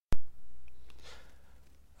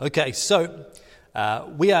Okay, so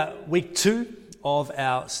we are week 2 of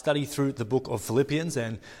our study through the book of Philippians,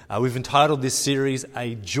 and we've entitled this series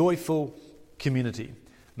A Joyful Community,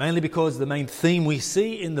 mainly because the main theme we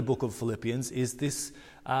see in the book of Philippians is this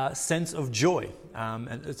sense of joy.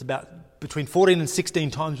 And it's about between 14 and 16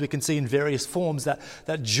 times we can see in various forms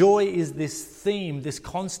that joy is this theme, this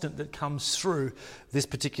constant that comes through this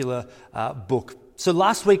particular book. So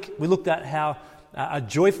last week we looked at how a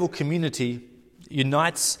joyful community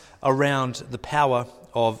unites around the power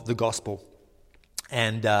of the gospel.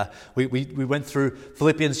 And we went through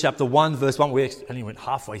Philippians chapter 1, verse 1. We only went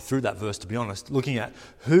halfway through that verse, to be honest, looking at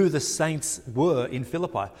who the saints were in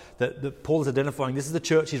Philippi. That Paul is identifying, this is the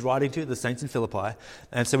church he's writing to, the saints in Philippi.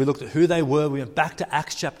 And so we looked at who they were. We went back to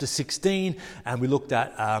Acts chapter 16, and we looked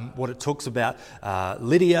at what it talks about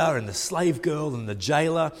Lydia and the slave girl and the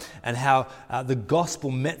jailer, and how the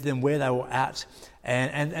gospel met them where they were at.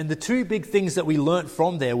 And the two big things that we learnt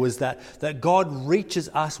from there was that God reaches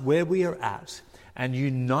us where we are at and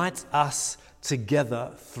unites us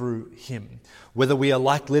together through Him. Whether we are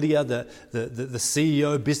like Lydia, the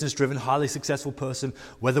CEO, business-driven, highly successful person,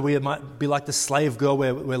 whether we might be like the slave girl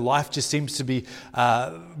where life just seems to be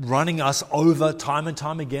running us over time and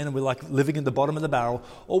time again and we're like living in the bottom of the barrel,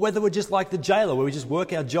 or whether we're just like the jailer where we just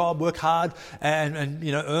work our job, work hard and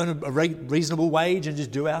earn a reasonable wage and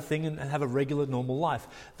just do our thing and have a regular, normal life.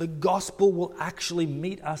 The gospel will actually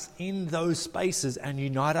meet us in those spaces and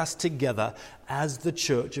unite us together as the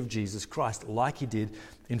church of Jesus Christ, like He did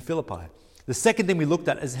in Philippi. The second thing we looked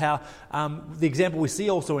at is how the example we see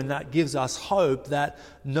also in that gives us hope that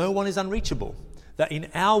no one is unreachable. That in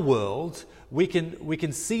our world, we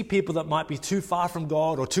can see people that might be too far from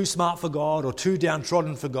God or too smart for God or too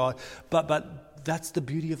downtrodden for God. But that's the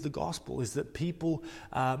beauty of the gospel, is that people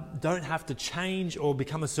don't have to change or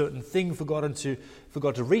become a certain thing for God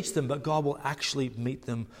to reach them, but God will actually meet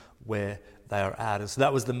them where they are at. And so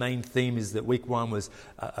that was the main theme, is that week 1 was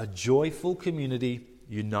a joyful community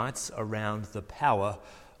unites around the power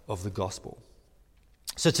of the gospel.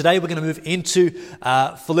 So today we're going to move into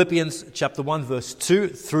Philippians chapter 1, verse 2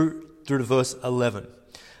 through to verse 11.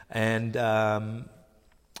 And so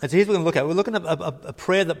here's what we're going to look at. We're looking at a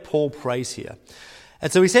prayer that Paul prays here.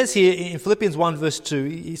 And so he says here in Philippians 1, verse 2,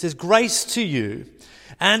 he says, "Grace to you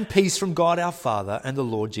and peace from God our Father and the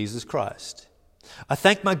Lord Jesus Christ. I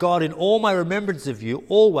thank my God in all my remembrance of you,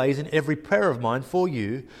 always in every prayer of mine for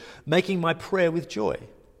you, making my prayer with joy,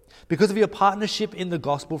 because of your partnership in the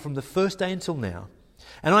gospel from the first day until now.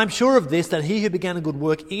 And I am sure of this, that He who began a good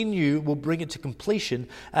work in you will bring it to completion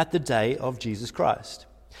at the day of Jesus Christ.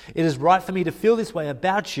 It is right for me to feel this way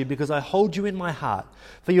about you, because I hold you in my heart,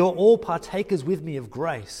 for you are all partakers with me of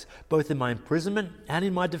grace, both in my imprisonment and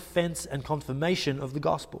in my defense and confirmation of the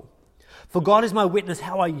gospel. For God is my witness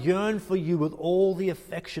how I yearn for you with all the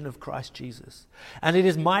affection of Christ Jesus. And it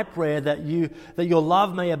is my prayer that your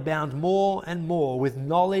love may abound more and more with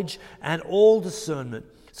knowledge and all discernment,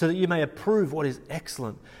 so that you may approve what is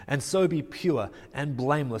excellent, and so be pure and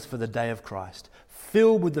blameless for the day of Christ,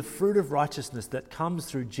 filled with the fruit of righteousness that comes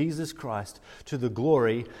through Jesus Christ, to the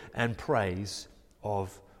glory and praise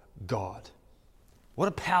of God." What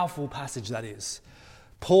a powerful passage that is.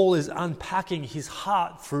 Paul is unpacking his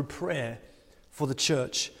heart through prayer for the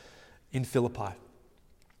church in Philippi.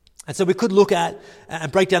 And so we could look at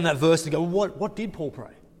and break down that verse and go, well, what did Paul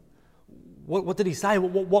pray? What did he say?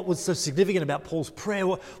 What was so significant about Paul's prayer?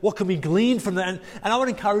 What can we glean from that? And I would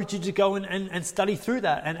encourage you to go and study through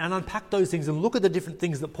that and unpack those things and look at the different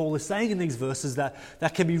things that Paul is saying in these verses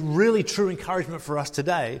that can be really true encouragement for us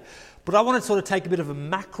today. But I want to sort of take a bit of a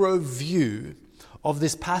macro view of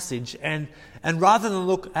this passage, and rather than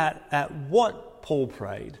look at what Paul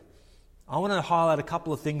prayed, I want to highlight a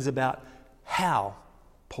couple of things about how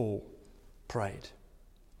Paul prayed.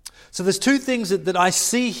 So there's two things that I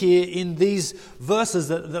see here in these verses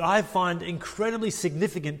that I find incredibly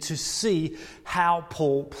significant to see how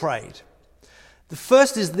Paul prayed. The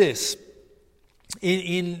first is this.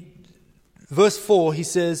 In verse 4, he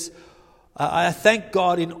says, "I thank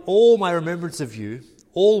God in all my remembrance of you,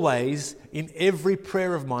 always in every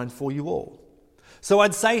prayer of mine for you all." So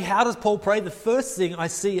I'd say, how does Paul pray? The first thing I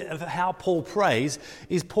see of how Paul prays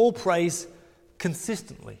is Paul prays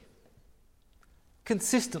consistently.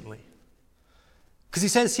 Consistently. Because he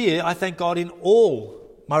says here, "I thank God in all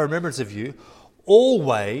my remembrance of you,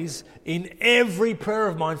 always in every prayer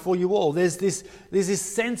of mine for you all." There's this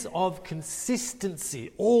sense of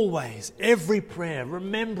consistency, always, every prayer,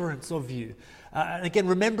 remembrance of you. And again,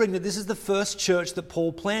 remembering that this is the first church that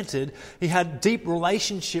Paul planted. He had deep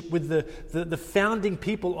relationship with the founding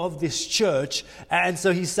people of this church. And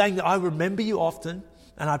so he's saying that I remember you often.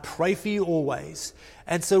 and I pray for you always.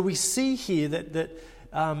 And so we see here that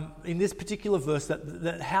in this particular verse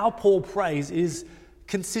that how Paul prays is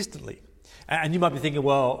consistently. And you might be thinking,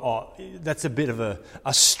 well, that's a bit of a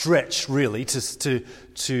stretch, really, to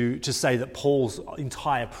say that Paul's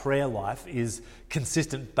entire prayer life is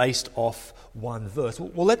consistent based off one verse.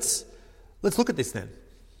 Well, let's look at this then.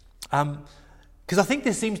 Because I think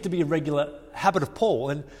there seems to be a regular habit of Paul.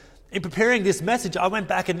 And in preparing this message, I went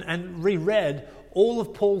back and reread all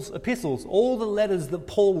of Paul's epistles, all the letters that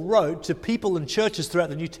Paul wrote to people and churches throughout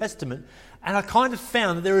the New Testament, and I kind of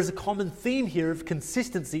found that there is a common theme here of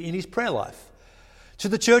consistency in his prayer life. To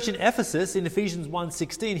the church in Ephesus, in Ephesians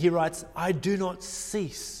 1:16, he writes, I do not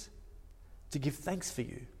cease to give thanks for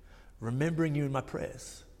you, remembering you in my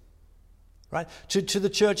prayers. Right? To the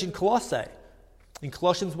church in Colossae, in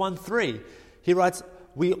Colossians 1:3, he writes,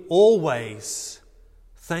 we always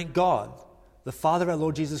thank God, the Father of our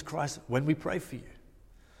Lord Jesus Christ, when we pray for you.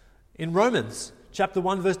 In Romans chapter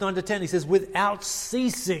 1, verse 9 to 10, he says, without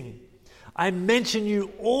ceasing, I mention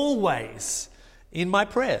you always in my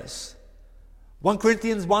prayers. 1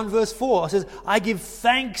 Corinthians 1, verse 4 says, I give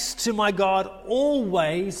thanks to my God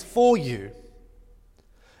always for you.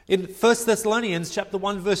 In 1 Thessalonians chapter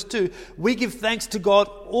 1, verse 2, we give thanks to God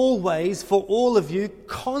always for all of you,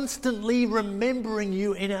 constantly remembering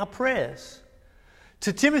you in our prayers.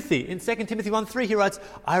 To Timothy, in 2 Timothy 1:3, he writes,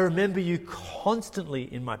 I remember you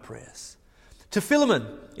constantly in my prayers. To Philemon,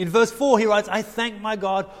 in verse 4, he writes, I thank my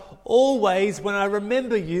God always when I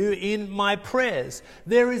remember you in my prayers.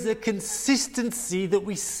 There is a consistency that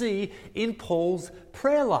we see in Paul's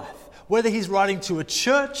prayer life. Whether he's writing to a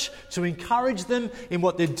church to encourage them in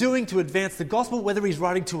what they're doing to advance the gospel, whether he's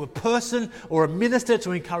writing to a person or a minister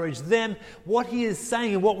to encourage them, what he is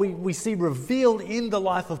saying and what we see revealed in the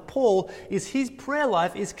life of Paul is his prayer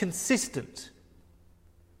life is consistent.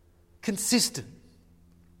 Consistent.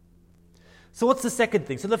 So what's the second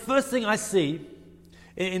thing? So the first thing I see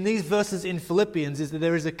in these verses in Philippians is that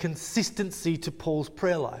there is a consistency to Paul's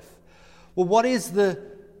prayer life. Well, what is the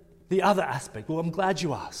other aspect? Well, I'm glad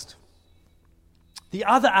you asked. The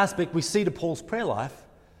other aspect we see to Paul's prayer life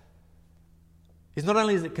is not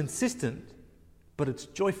only is it consistent, but it's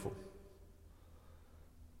joyful.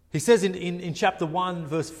 He says in chapter 1,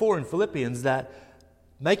 verse 4 in Philippians that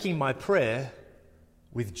making my prayer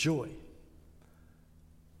with joy.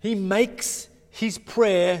 He makes his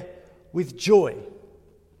prayer with joy.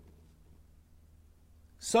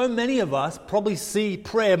 So many of us probably see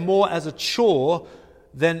prayer more as a chore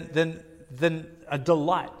than a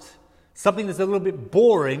delight. Something that's a little bit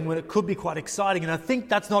boring when it could be quite exciting. And I think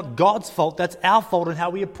that's not God's fault, that's our fault in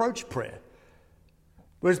how we approach prayer.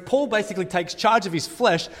 Whereas Paul basically takes charge of his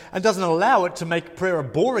flesh and doesn't allow it to make prayer a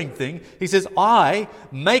boring thing. He says, I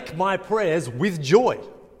make my prayers with joy.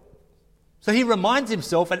 So he reminds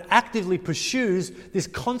himself and actively pursues this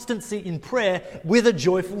constancy in prayer with a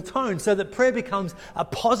joyful tone so that prayer becomes a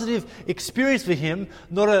positive experience for him,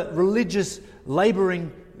 not a religious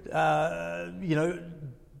laboring,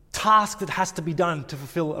 task that has to be done to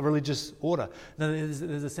fulfill a religious order. No,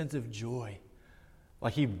 there's a sense of joy.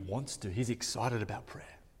 Like he wants to. He's excited about prayer.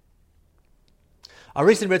 I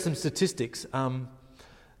recently read some statistics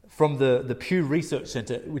from the Pew Research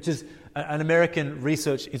Center, which is an American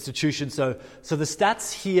research institution. So the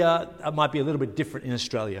stats here might be a little bit different in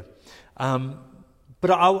Australia.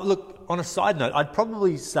 But look, on a side note, I'd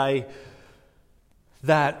probably say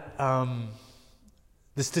that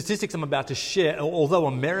the statistics I'm about to share, although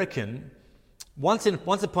American, once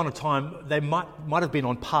upon a time, they might have been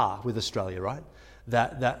on par with Australia, right?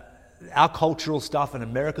 That our cultural stuff and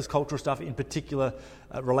America's cultural stuff, in particular,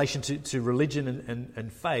 relation to religion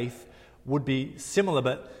and faith, would be similar.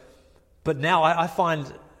 But now I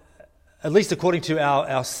find, at least according to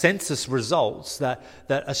our census results, that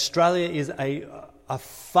Australia is a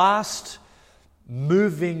fast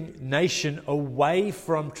moving nation away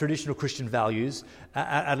from traditional Christian values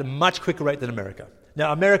at a much quicker rate than America.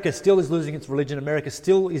 Now, America still is losing its religion. America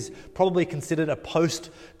still is probably considered a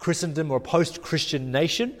post-Christendom or post-Christian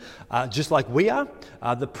nation, just like we are.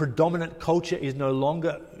 The predominant culture is no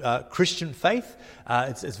longer Christian faith.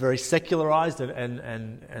 It's very secularized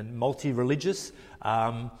and multi-religious.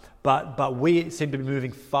 But we seem to be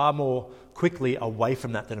moving far more quickly away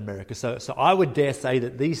from that than America. So I would dare say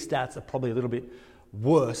that these stats are probably a little bit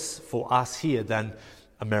worse for us here than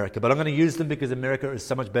America. But I'm going to use them because America is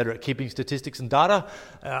so much better at keeping statistics and data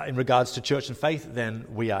in regards to church and faith than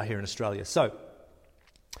we are here in Australia. So,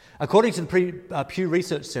 according to the Pew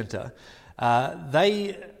Research Center,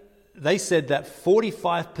 they said that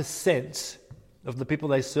 45% of the people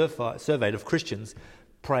they surveyed of Christians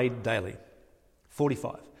prayed daily.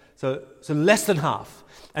 45. So less than half.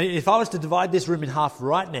 And if I was to divide this room in half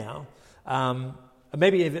right now,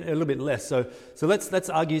 maybe even a little bit less. So let's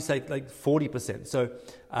argue, say, like 40%. So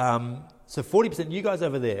 40%, you guys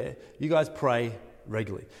over there, you guys pray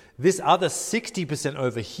regularly. This other 60%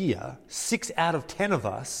 over here, 6 out of 10 of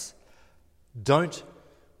us don't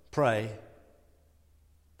pray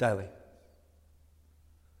daily.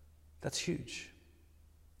 That's huge.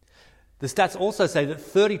 The stats also say that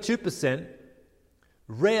 32%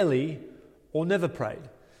 rarely or never prayed.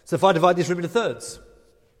 So if I divide this room into thirds,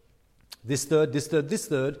 this third, this third, this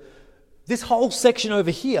third, this whole section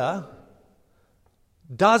over here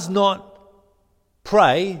does not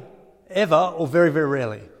pray ever or very, very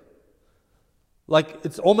rarely. Like,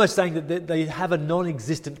 it's almost saying that they have a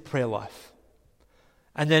non-existent prayer life.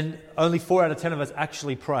 And then only 4 out of 10 of us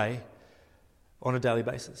actually pray on a daily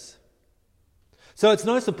basis. So it's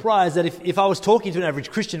no surprise that if I was talking to an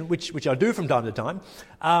average Christian, which I do from time to time,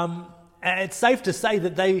 it's safe to say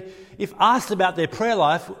that they, if asked about their prayer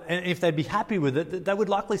life and if they'd be happy with it, they would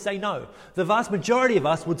likely say no. The vast majority of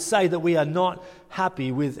us would say that we are not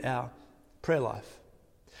happy with our prayer life.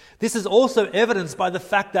 This is also evidenced by the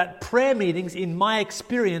fact that prayer meetings, in my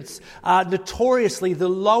experience, are notoriously the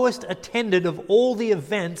lowest attended of all the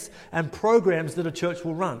events and programs that a church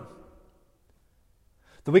will run.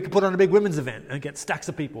 That we could put on a big women's event and get stacks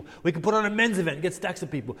of people. We could put on a men's event and get stacks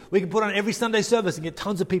of people. We could put on every Sunday service and get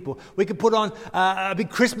tons of people. We could put on a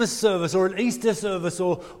big Christmas service or an Easter service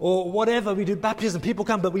or whatever. We do baptism, people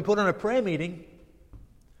come, but we put on a prayer meeting,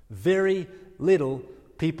 very little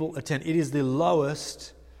people attend. It is the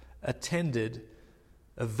lowest attended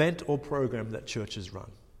event or program that churches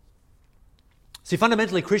run. See,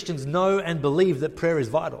 fundamentally, Christians know and believe that prayer is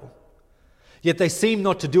vital. Yet they seem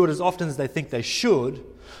not to do it as often as they think they should,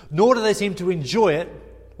 nor do they seem to enjoy it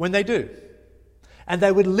when they do. And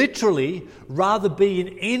they would literally rather be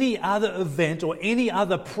in any other event or any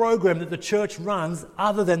other program that the church runs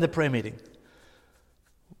other than the prayer meeting.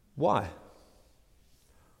 Why?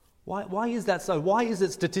 Why is that so? Why is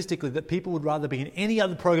it statistically that people would rather be in any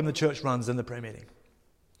other program the church runs than the prayer meeting?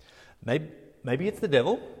 Maybe it's the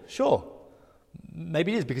devil, sure.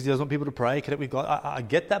 Maybe it is because he doesn't want people to pray, connect with God. I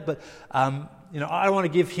get that, but I don't want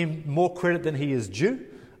to give him more credit than he is due.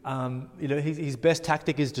 His best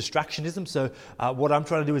tactic is distractionism. So what I'm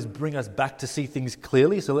trying to do is bring us back to see things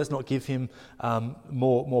clearly. So let's not give him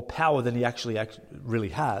more power than he actually really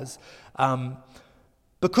has.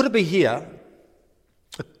 But could it be here,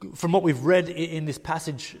 from what we've read in this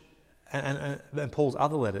passage and Paul's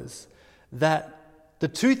other letters, that the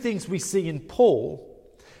two things we see in Paul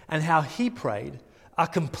and how he prayed are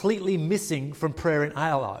completely missing from prayer in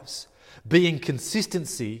our lives, being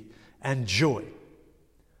consistency and joy?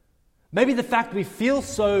 Maybe the fact we feel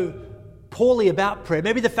so poorly about prayer,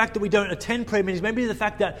 maybe the fact that we don't attend prayer meetings, maybe the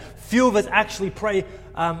fact that few of us actually pray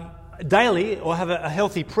daily or have a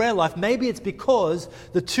healthy prayer life, maybe it's because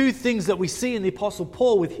the two things that we see in the Apostle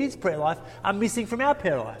Paul with his prayer life are missing from our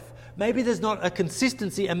prayer life. Maybe there's not a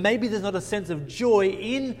consistency and maybe there's not a sense of joy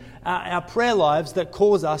in our prayer lives that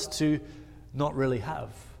cause us to not really have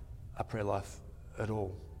a prayer life at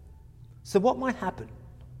all. So what might happen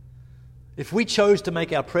if we chose to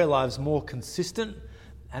make our prayer lives more consistent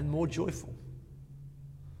and more joyful?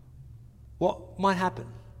 What might happen?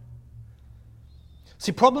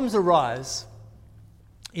 See, problems arise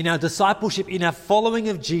in our discipleship, in our following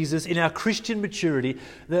of Jesus, in our Christian maturity.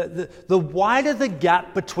 The wider the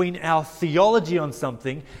gap between our theology on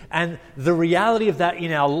something and the reality of that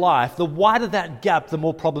in our life, the wider that gap, the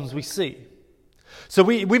more problems we see. So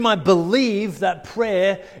we might believe that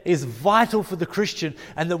prayer is vital for the Christian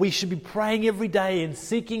and that we should be praying every day and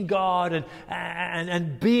seeking God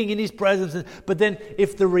and being in His presence. But then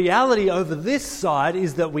if the reality over this side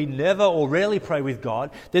is that we never or rarely pray with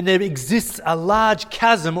God, then there exists a large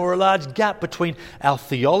chasm or a large gap between our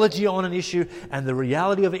theology on an issue and the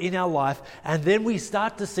reality of it in our life. And then we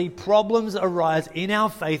start to see problems arise in our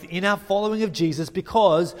faith, in our following of Jesus,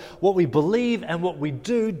 because what we believe and what we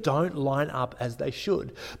do don't line up as they should.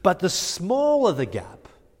 But the smaller the gap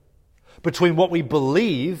between what we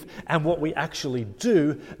believe and what we actually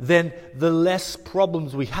do, then the less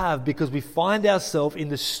problems we have, because we find ourselves in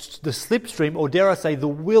the slipstream, or dare I say, the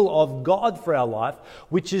will of God for our life,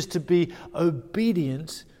 which is to be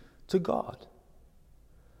obedient to God.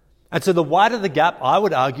 And so the wider the gap, I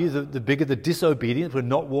would argue, the bigger the disobedience. We're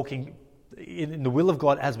not walking in the will of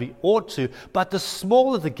God as we ought to. But the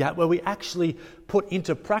smaller the gap where we actually put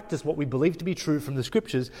into practice what we believe to be true from the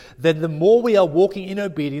Scriptures, then the more we are walking in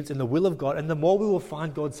obedience in the will of God, and the more we will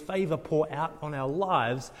find God's favor pour out on our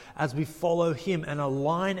lives as we follow Him and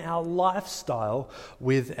align our lifestyle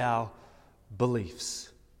with our beliefs.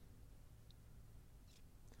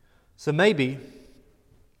 So maybe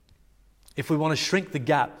if we want to shrink the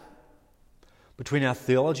gap between our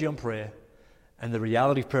theology on prayer and the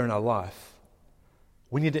reality of prayer in our life,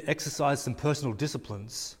 we need to exercise some personal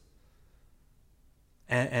disciplines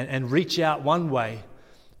and reach out one way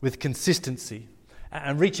with consistency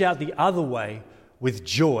and reach out the other way with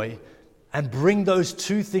joy and bring those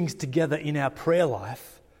two things together in our prayer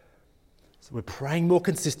life. So we're praying more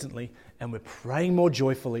consistently and we're praying more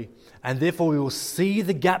joyfully, and therefore we will see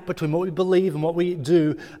the gap between what we believe and what we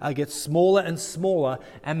do get smaller and smaller,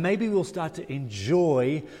 and maybe we'll start to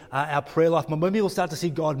enjoy our prayer life more. Maybe we'll start to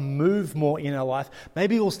see God move more in our life.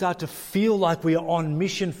 Maybe we'll start to feel like we are on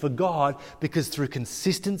mission for God, because through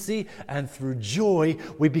consistency and through joy,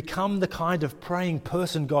 we become the kind of praying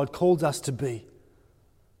person God calls us to be.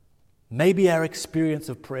 Maybe our experience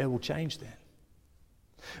of prayer will change then.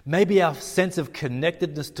 Maybe our sense of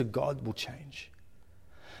connectedness to God will change.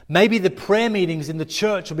 Maybe the prayer meetings in the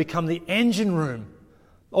church will become the engine room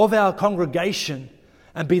of our congregation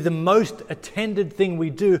and be the most attended thing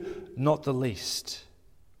we do, not the least.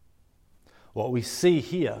 What we see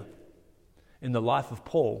here in the life of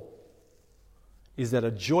Paul is that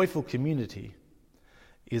a joyful community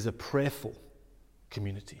is a prayerful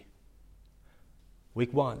community.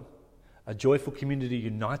 Week 1. A joyful community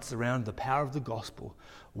unites around the power of the gospel.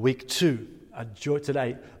 Week 2,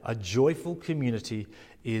 today, a joyful community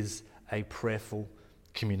is a prayerful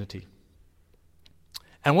community.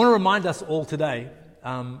 And I want to remind us all today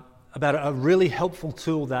about a really helpful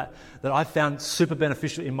tool that I found super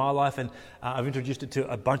beneficial in my life, and I've introduced it to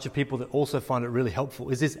a bunch of people that also find it really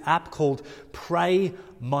helpful, is this app called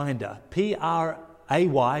PrayMinder.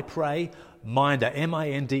 P-R-A-Y, Pray Minder,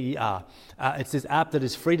 M-I-N-D-E-R. It's this app that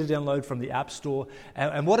is free to download from the App Store.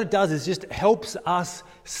 And what it does is just helps us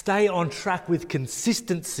stay on track with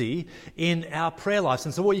consistency in our prayer lives.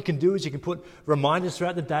 And so what you can do is you can put reminders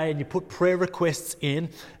throughout the day, and you put prayer requests in,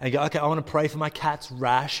 and you go, okay, I want to pray for my cat's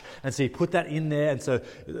rash. And so you put that in there, and so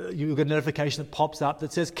you'll get a notification that pops up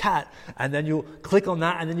that says cat, and then you'll click on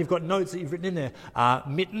that, and then you've got notes that you've written in there.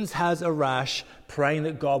 Mittens has a rash, praying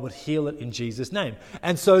that God would heal it in Jesus' name.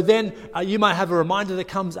 And so then you might have a reminder that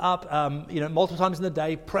comes up multiple times in the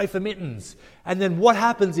day, pray for Mittens. And then what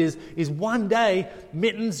happens is one day,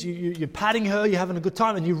 Mittens, you're patting her, you're having a good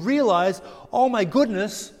time, and you realize, oh my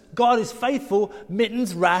goodness, God is faithful,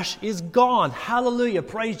 Mittens' rash is gone. Hallelujah,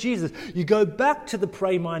 praise Jesus. You go back to the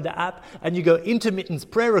PrayMinder app, and you go into Mittens'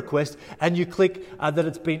 prayer request, and you click that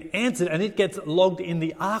it's been answered, and it gets logged in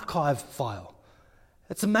the archive file.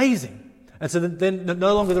 It's amazing. And so then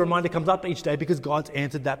no longer the reminder comes up each day because God's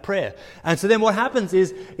answered that prayer. And so then what happens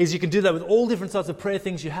is you can do that with all different sorts of prayer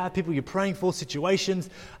things you have, people you're praying for, situations.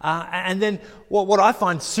 And then what I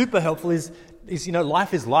find super helpful is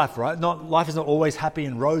life is life, right? Life is not always happy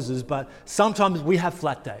and roses, but sometimes we have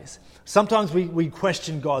flat days. Sometimes we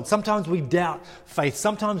question God. Sometimes we doubt faith.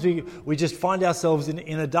 Sometimes we just find ourselves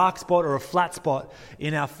in a dark spot or a flat spot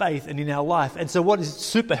in our faith and in our life. And so what is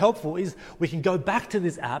super helpful is we can go back to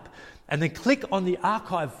this app and then click on the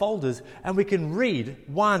archive folders, and we can read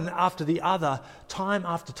one after the other, time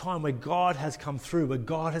after time, where God has come through, where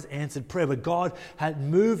God has answered prayer, where God had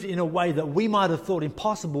moved in a way that we might have thought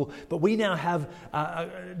impossible, but we now have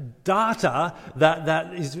data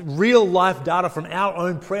that is real life data from our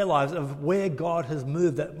own prayer lives of where God has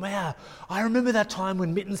moved. That, wow, I remember that time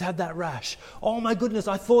when Mittens had that rash. Oh my goodness,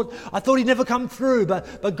 I thought he'd never come through,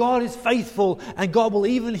 but God is faithful, and God will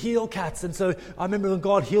even heal cats. And so I remember when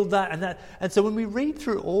God healed that. And so when we read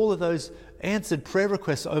through all of those answered prayer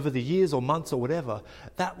requests over the years or months or whatever,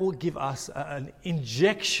 that will give us an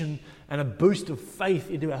injection and a boost of faith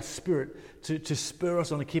into our spirit to spur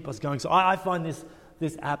us on and keep us going. So I find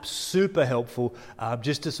this app super helpful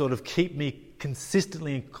just to sort of keep me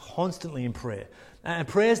consistently and constantly in prayer. And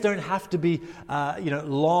prayers don't have to be,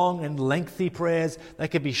 long and lengthy prayers. They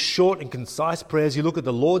can be short and concise prayers. You look at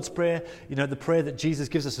the Lord's Prayer, the prayer that Jesus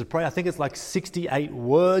gives us to pray. I think it's like 68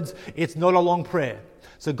 words. It's not a long prayer.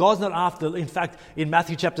 So God's not after, in fact, in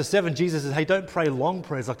Matthew chapter 7, Jesus says, hey, don't pray long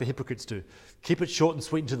prayers like the hypocrites do. Keep it short and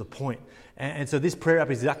sweet and to the point. And so this prayer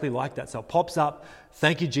app is exactly like that. So it pops up,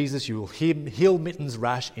 thank you, Jesus, you will heal Mittens'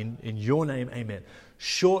 rash in your name, amen.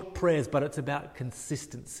 Short prayers, but it's about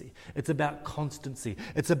consistency. It's about constancy.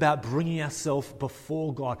 It's about bringing ourselves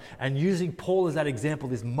before God and using Paul as that example,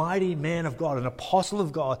 this mighty man of God, an apostle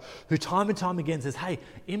of God, who time and time again says, hey,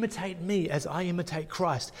 imitate me as I imitate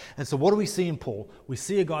Christ. And so what do we see in Paul? We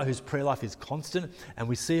see a guy whose prayer life is constant, and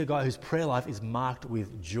we see a guy whose prayer life is marked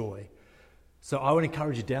with joy. So I would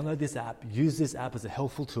encourage you, download this app, use this app as a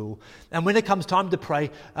helpful tool. And when it comes time to pray,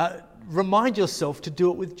 remind yourself to do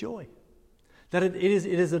it with joy. That it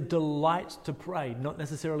is a delight to pray, not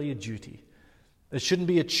necessarily a duty. It shouldn't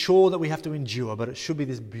be a chore that we have to endure, but it should be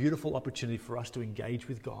this beautiful opportunity for us to engage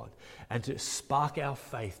with God and to spark our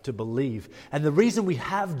faith, to believe. And the reason we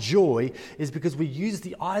have joy is because we use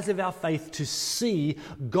the eyes of our faith to see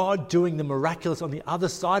God doing the miraculous on the other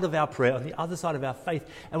side of our prayer, on the other side of our faith.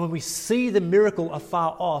 And when we see the miracle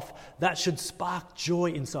afar off, that should spark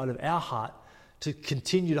joy inside of our heart to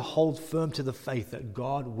continue to hold firm to the faith that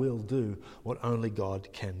God will do what only God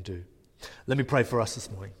can do. Let me pray for us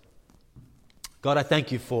this morning. God, I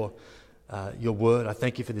thank you for your word. I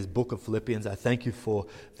thank you for this book of Philippians. I thank you for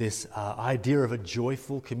this idea of a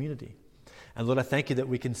joyful community. And Lord, I thank you that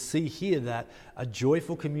we can see here that a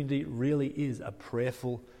joyful community really is a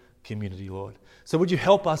prayerful community, Lord. So would you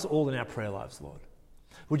help us all in our prayer lives, Lord?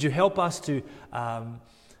 Would you help us to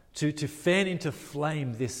fan into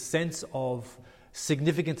flame this sense of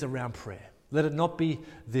significance around prayer? Let it not be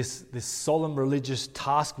this solemn religious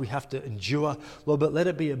task we have to endure, Lord, but let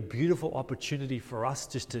it be a beautiful opportunity for us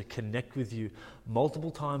just to connect with you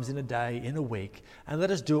multiple times in a day, in a week, and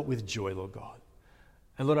let us do it with joy, Lord God.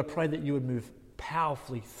 And Lord, I pray that you would move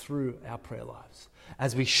powerfully through our prayer lives.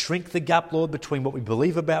 As we shrink the gap, Lord, between what we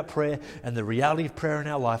believe about prayer and the reality of prayer in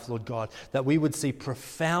our life, Lord God, that we would see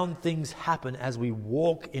profound things happen as we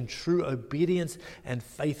walk in true obedience and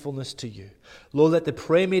faithfulness to you. Lord, let the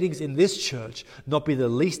prayer meetings in this church not be the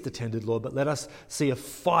least attended, Lord, but let us see a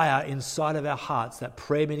fire inside of our hearts that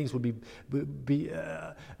prayer meetings would be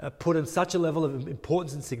put in such a level of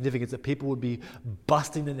importance and significance that people would be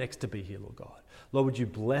busting their necks to be here, Lord God. Lord, would you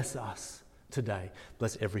bless us today.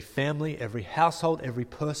 Bless every family, every household, every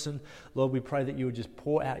person. Lord, we pray that you would just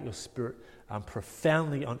pour out your Spirit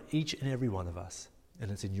profoundly on each and every one of us.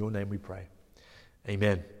 And it's in your name we pray.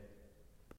 Amen.